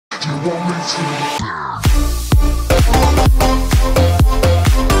Hello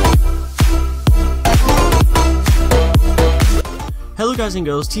guys and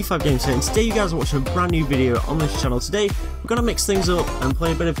girls, T5 Games here, and today you guys are watching a brand new video on this channel. Today we're going to mix things up and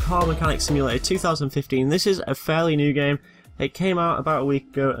play a bit of Car Mechanic Simulator 2015. This is a fairly new game. It came out about a week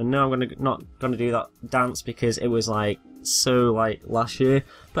ago, and now I'm not going to do that dance because it was like last year.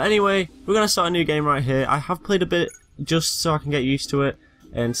 But anyway, we're going to start a new game right here. I have played a bit just so I can get used to it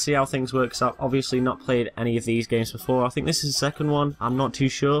and see how things work, because I've obviously not played any of these games before. I think this is the second one, I'm not too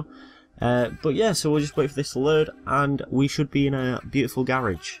sure. But yeah, so we'll just wait for this to load and we should be in a beautiful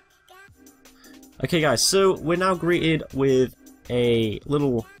garage. Okay guys, so we're now greeted with a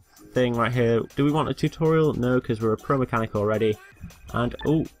little thing right here. Do we want a tutorial? No, because we're a pro mechanic already. And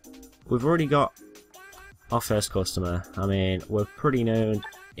oh, we've already got our first customer. I mean, we're pretty known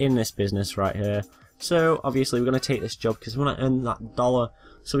in this business right here. So obviously we're going to take this job because we want to earn that dollar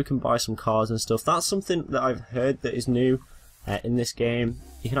so we can buy some cars and stuff. That's something that I've heard that is new in this game.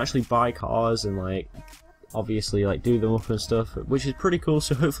 You can actually buy cars and obviously do them up and stuff, which is pretty cool.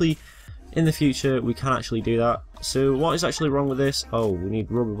 So hopefully in the future we can actually do that. So what is actually wrong with this? Oh, we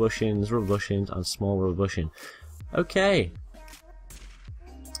need rubber bushings and small rubber bushing. Okay,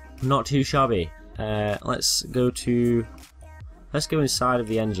 not too shabby. Let's go inside of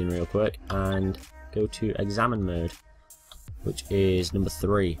the engine real quick and go to examine mode, which is number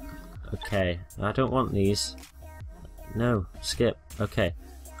 3. Okay, I don't want these. No, skip. Okay,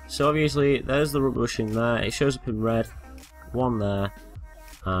 so obviously there's the rubber bushing there. It shows up in red. One there,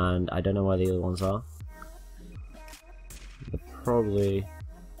 and I don't know where the other ones are. They're probably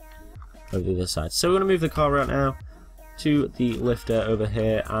over the other side. So we're going to move the car right now to the lifter over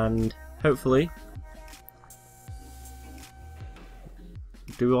here and hopefully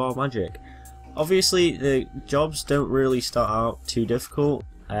do our magic. Obviously the jobs don't really start out too difficult.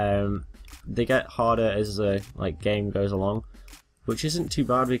 They get harder as the game goes along, which isn't too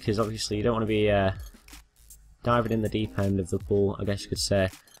bad because obviously you don't want to be diving in the deep end of the pool, I guess you could say,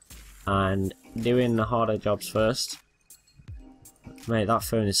 and doing the harder jobs first. Mate, that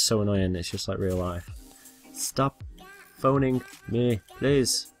phone is so annoying, it's just like real life. Stop phoning me,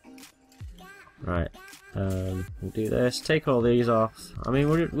 please. Right, we'll do this, take all these off. I mean,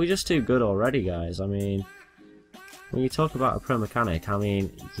 we're just too good already, guys. I mean, when you talk about a pro mechanic, I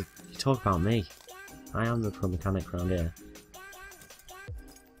mean, you talk about me. I am the pro mechanic around here.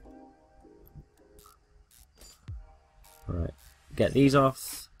 Right, get these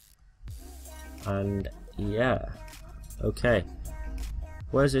off, and yeah, okay.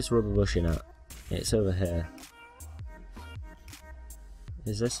 Where's this rubber bushing at? It's over here.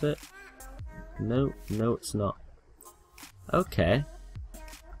 Is this it? No, it's not. Okay,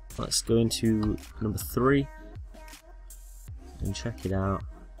 let's go into number 3 and check it out.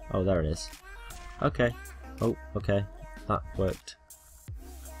 Oh, there it is. Okay. Oh, okay, that worked.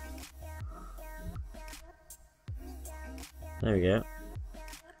 There we go.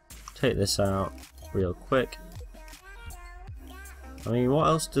 Take this out real quick. I mean, what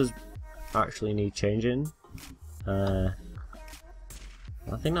else does actually need changing?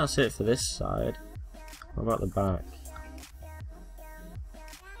 I think that's it for this side. What about the back?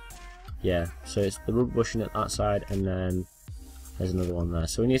 Yeah, so it's the rubber bushing at that side, and then there's another one there.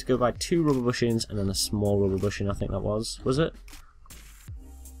 So we need to go buy 2 rubber bushings and then a small rubber bushing, I think that was it?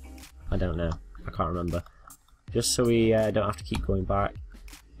 I don't know. I can't remember. Just so we don't have to keep going back.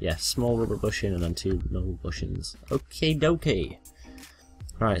 Yeah, small rubber bushing and then 2 normal bushings. Okay dokie.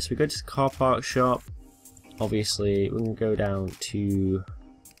 Right, so we go to the car park shop. Obviously, we can go down to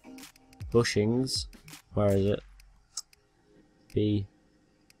bushings. Where is it? B.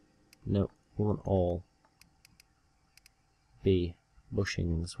 No, we want all. B.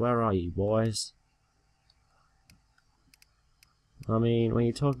 Bushings. Where are you, boys? I mean, when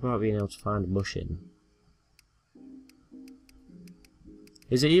you talk about being able to find a bushing,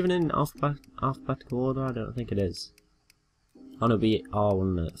 is it even in alphabetical order? I don't think it is. Oh no, be R,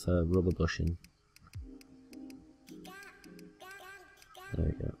 wouldn't it, for rubber bushing? There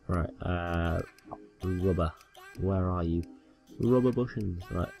we go. Right, rubber. Where are you? Rubber bushings.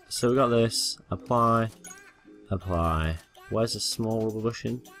 Right, so we got this. Apply. Apply. Where's the small rubber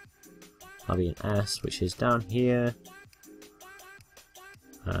bushing? That'll be an S, which is down here.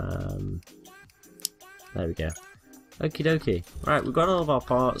 There we go. Okie dokie. Right, we've got all of our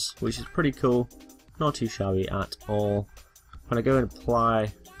parts, which is pretty cool. Not too shabby at all. I'm going to go and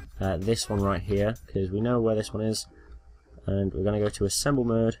apply this one right here, because we know where this one is. And we're going to go to assemble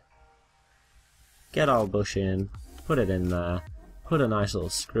mode. Get our bush in. Put it in there. Put a nice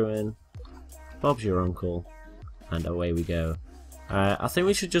little screw in. Bob's your uncle. And away we go. I think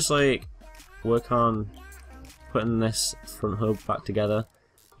we should just like work on putting this front hub back together,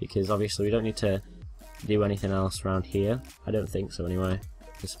 because obviously we don't need to do anything else around here. I don't think so anyway.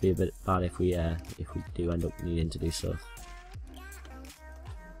 This would be a bit bad if we do end up needing to do stuff.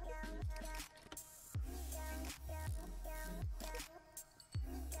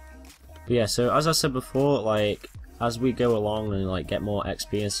 But yeah, so as I said before, like as we go along and like get more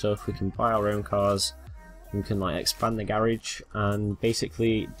XP and stuff, we can buy our own cars. We can like expand the garage and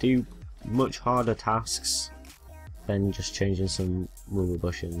basically do much harder tasks than just changing some rubber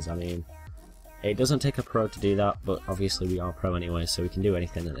bushings. I mean, it doesn't take a pro to do that, but obviously we are pro anyway, so we can do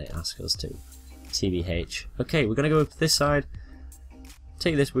anything that they ask us to. TBH. Okay, we're gonna go up this side,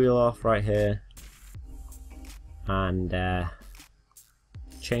 take this wheel off right here, and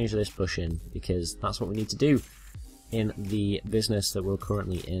change this bushing, because that's what we need to do in the business that we're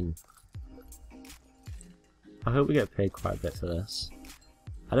currently in. I hope we get paid quite a bit for this.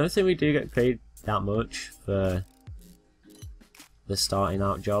 I don't think we do get paid that much for the starting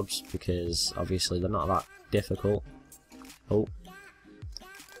out jobs, because obviously they're not that difficult. Oh.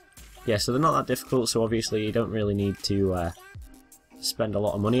 Yeah, so they're not that difficult, so obviously you don't really need to spend a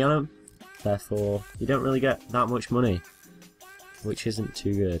lot of money on them. Therefore, you don't really get that much money, which isn't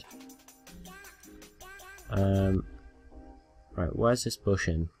too good. Right, where's this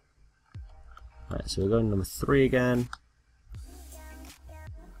bushing? Right, so we're going number 3 again.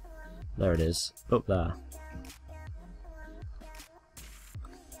 There it is, up there.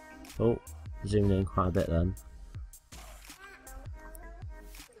 Oh, zoomed in quite a bit then.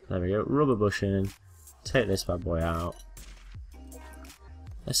 There we go, rubber bushing. Take this bad boy out.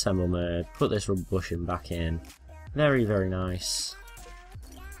 Assemble mode, put this rubber bushing back in. Very, very nice.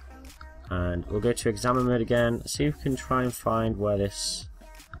 And we'll go to examine mode again, see if we can try and find where this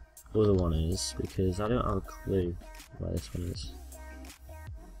other one is, because I don't have a clue where this one is.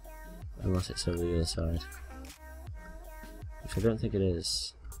 Unless it's over the other side. Which I don't think it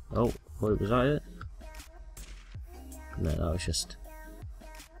is. Oh, wait, was that it? No, that was just...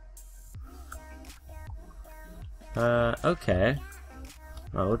 okay.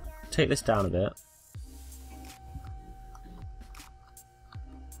 Right, we'll take this down a bit.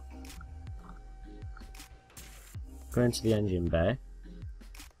 Go into the engine bay.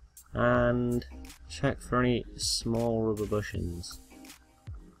 And check for any small rubber bushings.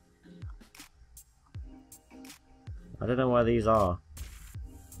 I don't know where these are.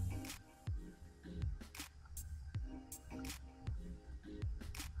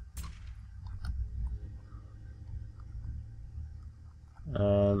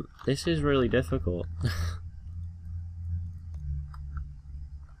 This is really difficult.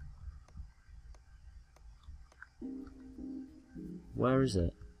 Where is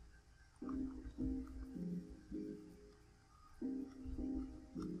it?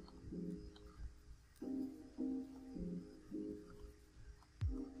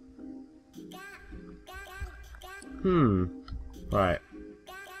 Right.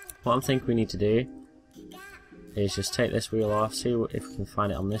 What I think we need to do is just take this wheel off, see if we can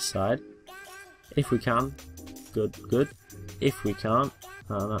find it on this side. If we can, good, good. If we can't,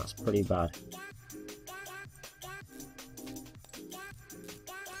 that's pretty bad.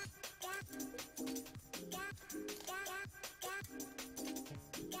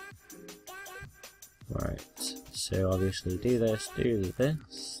 Right, so obviously do this,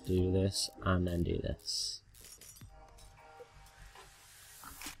 and then do this.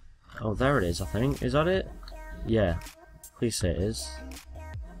 Oh, there it is, I think. Is that it? Yeah. Please say it is.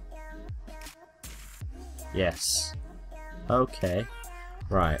 Yes. Okay.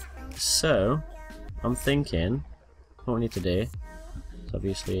 Right. So, I'm thinking what we need to do is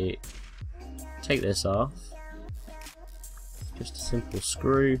obviously take this off. Just a simple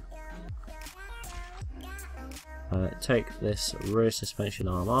screw. Take this rear suspension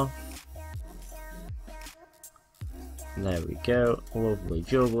arm off. And there we go, lovely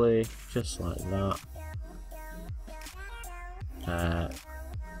jubbly, just like that.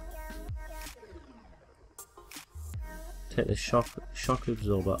 Take the shock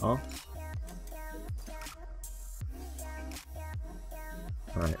absorber off.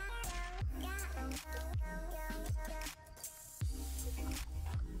 Right.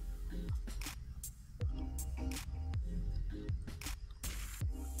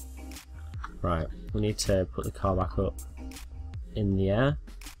 Right, we need to put the car back up in the air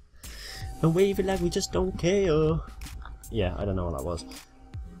and wave it like we just don't care. Yeah, I don't know what that was.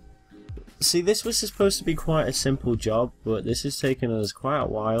 See, this was supposed to be quite a simple job, but this has taken us quite a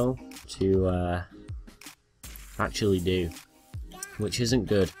while to actually do, which isn't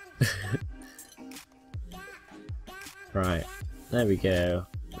good. Right, There we go.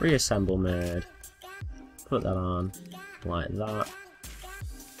 Reassemble mode. Put that on like that.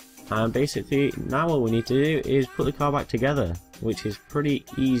 And basically now all we need to do is put the car back together, which is pretty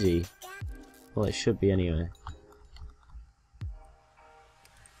easy. Well, it should be anyway.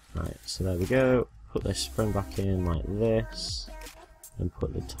 Right, so there we go. Put the spring back in like this. And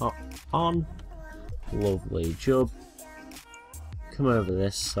put the top on. Lovely job. Come over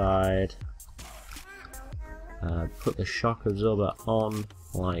this side. Put the shock absorber on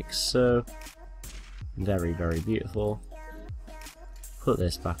like so. Very, very beautiful. Put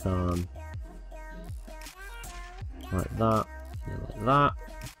this back on like that, and like that.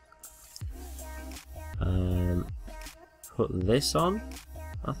 Put this on,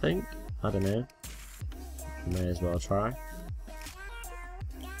 I think. I don't know. May as well try.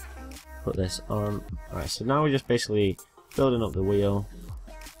 Put this on. Alright, so now we're just basically building up the wheel,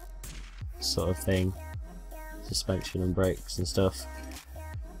 sort of thing. Suspension and brakes and stuff.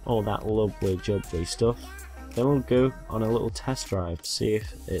 All that lovely jubbly stuff. Then we'll go on a little test drive to see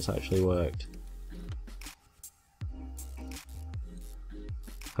if it's actually worked.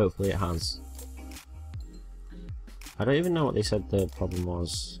 Hopefully it has. I don't even know what they said the problem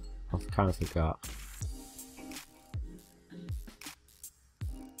was. I kind of forgot.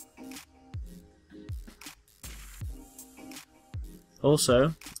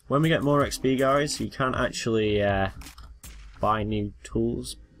 Also, when we get more XP, guys, you can actually buy new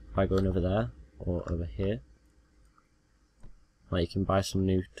tools by going over there or over here. Like, you can buy some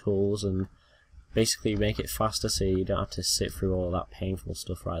new tools and basically make it faster so you don't have to sit through all that painful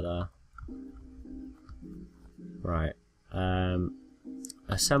stuff right there. Right.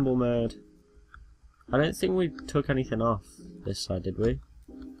 Assemble mode. I don't think we took anything off this side, did we?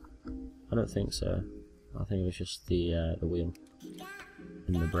 I don't think so. I think it was just the wheel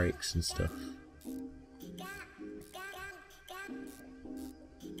and the brakes and stuff.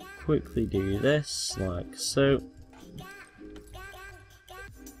 Quickly do this like so.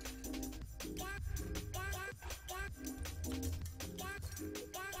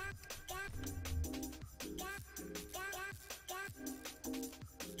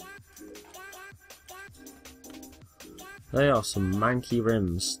 They are some manky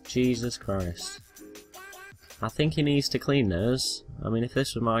rims, Jesus Christ. I think he needs to clean those. I mean, if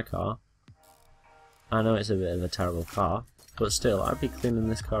this was my car, I know it's a bit of a terrible car, but still, I'd be cleaning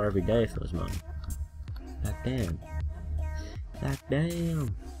this car every day if it was mine. God damn. God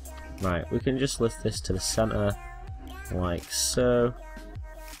damn. Right, we can just lift this to the centre, like so.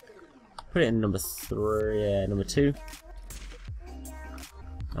 Put it in number 2.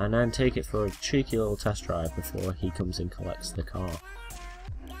 And then take it for a cheeky little test drive before he comes and collects the car.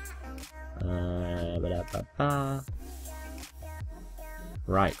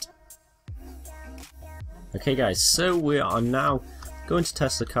 Right. Okay guys, so we are now going to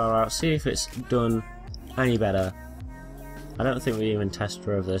test the car out, see if it's done any better. I don't think we even test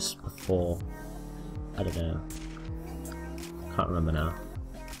drove this before. I don't know. Can't remember now.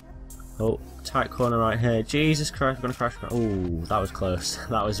 Oh, tight corner right here. Jesus Christ, we're gonna crash. Oh, that was close.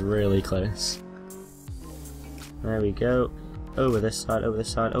 That was really close. There we go. Over this side, over this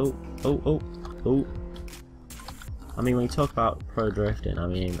side. Oh, oh, oh, oh. I mean, when you talk about pro drifting, I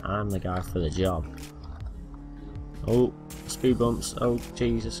mean, I'm the guy for the job. Oh, speed bumps. Oh,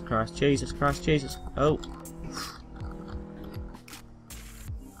 Jesus Christ, Jesus Christ, Jesus. Oh.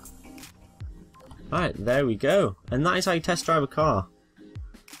 Right, there we go. And that is how you test drive a car.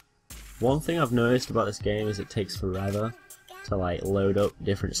 One thing I've noticed about this game is it takes forever to like load up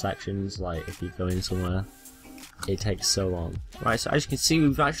different sections. Like if you go in somewhere, it takes so long. Right, so as you can see,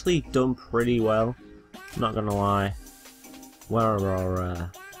 we've actually done pretty well. I'm not gonna lie. Where are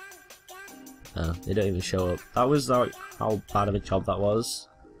our oh, they don't even show up. That was like how bad of a job that was.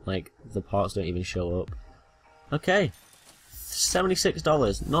 Like the parts don't even show up. Okay.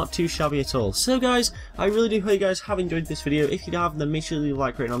 $76, not too shabby at all. So guys, I really do hope you guys have enjoyed this video. If you have, then make sure to leave a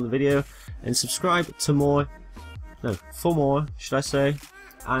like rating on the video and subscribe to more, no, for more, should I say.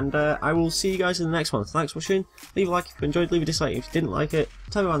 And I will see you guys in the next one. Thanks for watching. Leave a like if you enjoyed, leave a dislike if you didn't like it.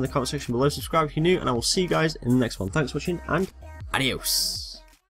 Tell me down in the comment section below, subscribe if you're new, and I will see you guys in the next one. Thanks for watching, and adios.